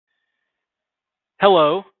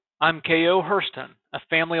Hello, I'm K.O. Hurston, a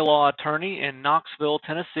family law attorney in Knoxville,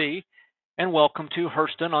 Tennessee, and welcome to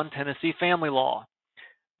Hurston on Tennessee Family Law.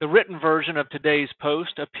 The written version of today's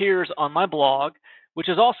post appears on my blog, which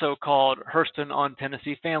is also called Hurston on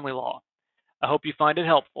Tennessee Family Law. I hope you find it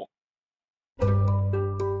helpful.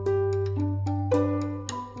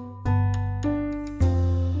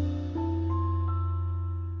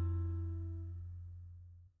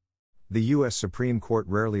 The U.S. Supreme Court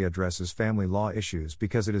rarely addresses family law issues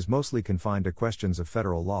because it is mostly confined to questions of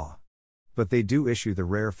federal law. But they do issue the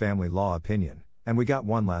rare family law opinion, and we got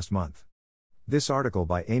one last month. This article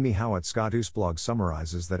by Amy Howe at ScotUSblog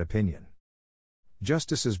summarizes that opinion.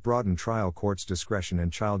 Justices broaden trial courts' discretion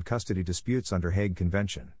in child custody disputes under Hague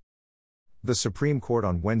Convention. The Supreme Court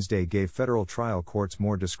on Wednesday gave federal trial courts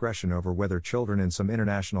more discretion over whether children in some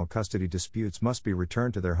international custody disputes must be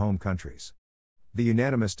returned to their home countries. The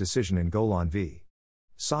unanimous decision in Golan v.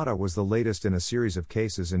 Sada was the latest in a series of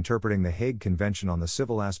cases interpreting the Hague Convention on the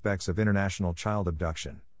civil aspects of international child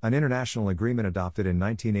abduction, an international agreement adopted in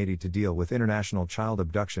 1980 to deal with international child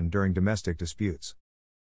abduction during domestic disputes.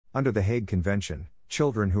 Under the Hague Convention,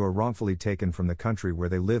 children who are wrongfully taken from the country where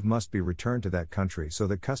they live must be returned to that country so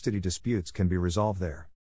that custody disputes can be resolved there.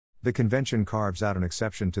 The Convention carves out an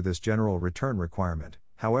exception to this general return requirement,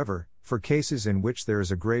 however, for cases in which there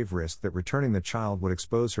is a grave risk that returning the child would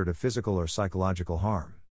expose her to physical or psychological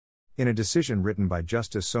harm. In a decision written by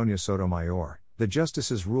Justice Sonia Sotomayor, the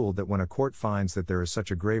justices ruled that when a court finds that there is such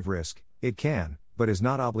a grave risk, it can, but is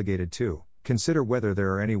not obligated to, consider whether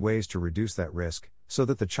there are any ways to reduce that risk, so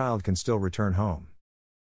that the child can still return home.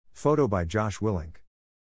 Photo by Josh Willink.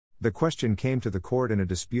 The question came to the court in a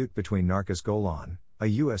dispute between Narcís Golan, a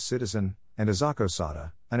U.S. citizen, and Isacco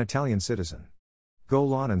Sada, an Italian citizen.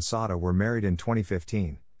 Golan and Sada were married in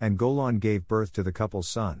 2015, and Golan gave birth to the couple's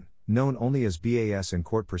son, known only as BAS in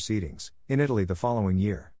court proceedings, in Italy the following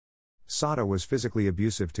year. Sada was physically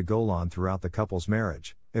abusive to Golan throughout the couple's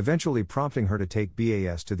marriage, eventually prompting her to take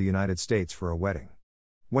BAS to the United States for a wedding.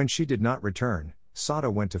 When she did not return, Sada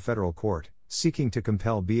went to federal court, seeking to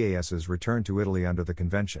compel BAS's return to Italy under the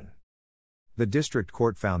convention. The district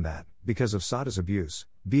court found that, because of Sada's abuse,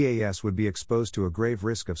 BAS would be exposed to a grave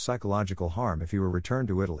risk of psychological harm if he were returned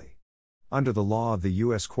to Italy. Under the law of the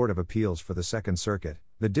U.S. Court of Appeals for the Second Circuit,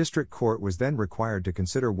 the district court was then required to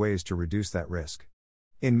consider ways to reduce that risk.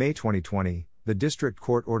 In May 2020, the district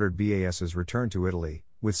court ordered BAS's return to Italy,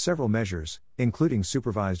 with several measures, including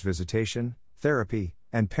supervised visitation, therapy,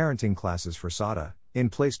 and parenting classes for Sada, in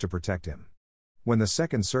place to protect him. When the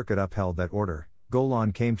Second Circuit upheld that order,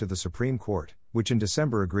 Golan came to the Supreme Court, which in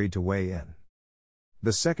December agreed to weigh in.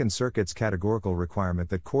 The Second Circuit's categorical requirement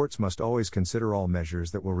that courts must always consider all measures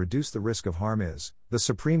that will reduce the risk of harm is, the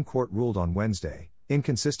Supreme Court ruled on Wednesday,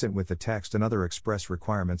 inconsistent with the text and other express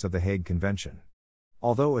requirements of the Hague Convention.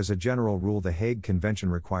 Although as a general rule the Hague Convention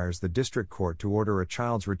requires the district court to order a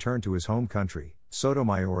child's return to his home country,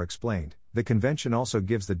 Sotomayor explained, the convention also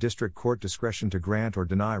gives the district court discretion to grant or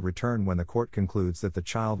deny return when the court concludes that the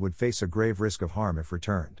child would face a grave risk of harm if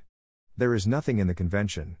returned. There is nothing in the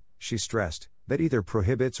convention, she stressed, that either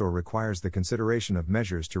prohibits or requires the consideration of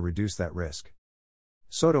measures to reduce that risk.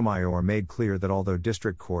 Sotomayor made clear that although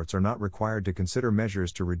district courts are not required to consider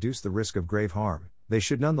measures to reduce the risk of grave harm, they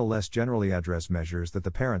should nonetheless generally address measures that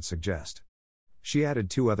the parents suggest. She added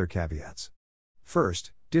two other caveats.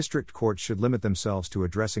 First, district courts should limit themselves to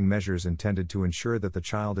addressing measures intended to ensure that the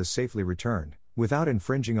child is safely returned, without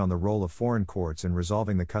infringing on the role of foreign courts in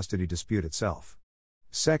resolving the custody dispute itself.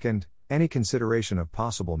 Second, any consideration of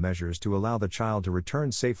possible measures to allow the child to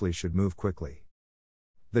return safely should move quickly.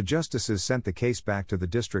 The justices sent the case back to the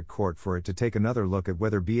district court for it to take another look at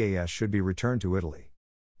whether BAS should be returned to Italy.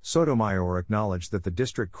 Sotomayor acknowledged that the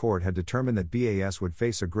district court had determined that BAS would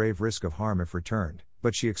face a grave risk of harm if returned,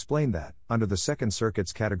 but she explained that, under the Second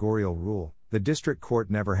Circuit's categorical rule, the district court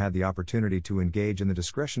never had the opportunity to engage in the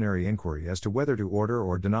discretionary inquiry as to whether to order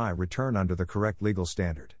or deny return under the correct legal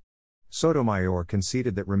standard. Sotomayor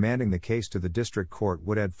conceded that remanding the case to the district court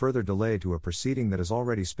would add further delay to a proceeding that has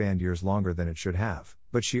already spanned years longer than it should have,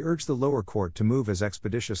 but she urged the lower court to move as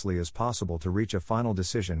expeditiously as possible to reach a final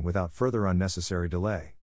decision without further unnecessary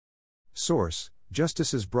delay. Source: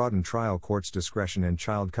 Justices broaden trial courts' discretion in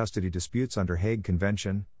child custody disputes under Hague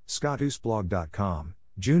Convention, ScotUSblog.com,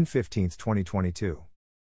 June 15, 2022.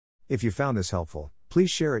 If you found this helpful, please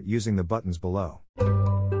share it using the buttons below.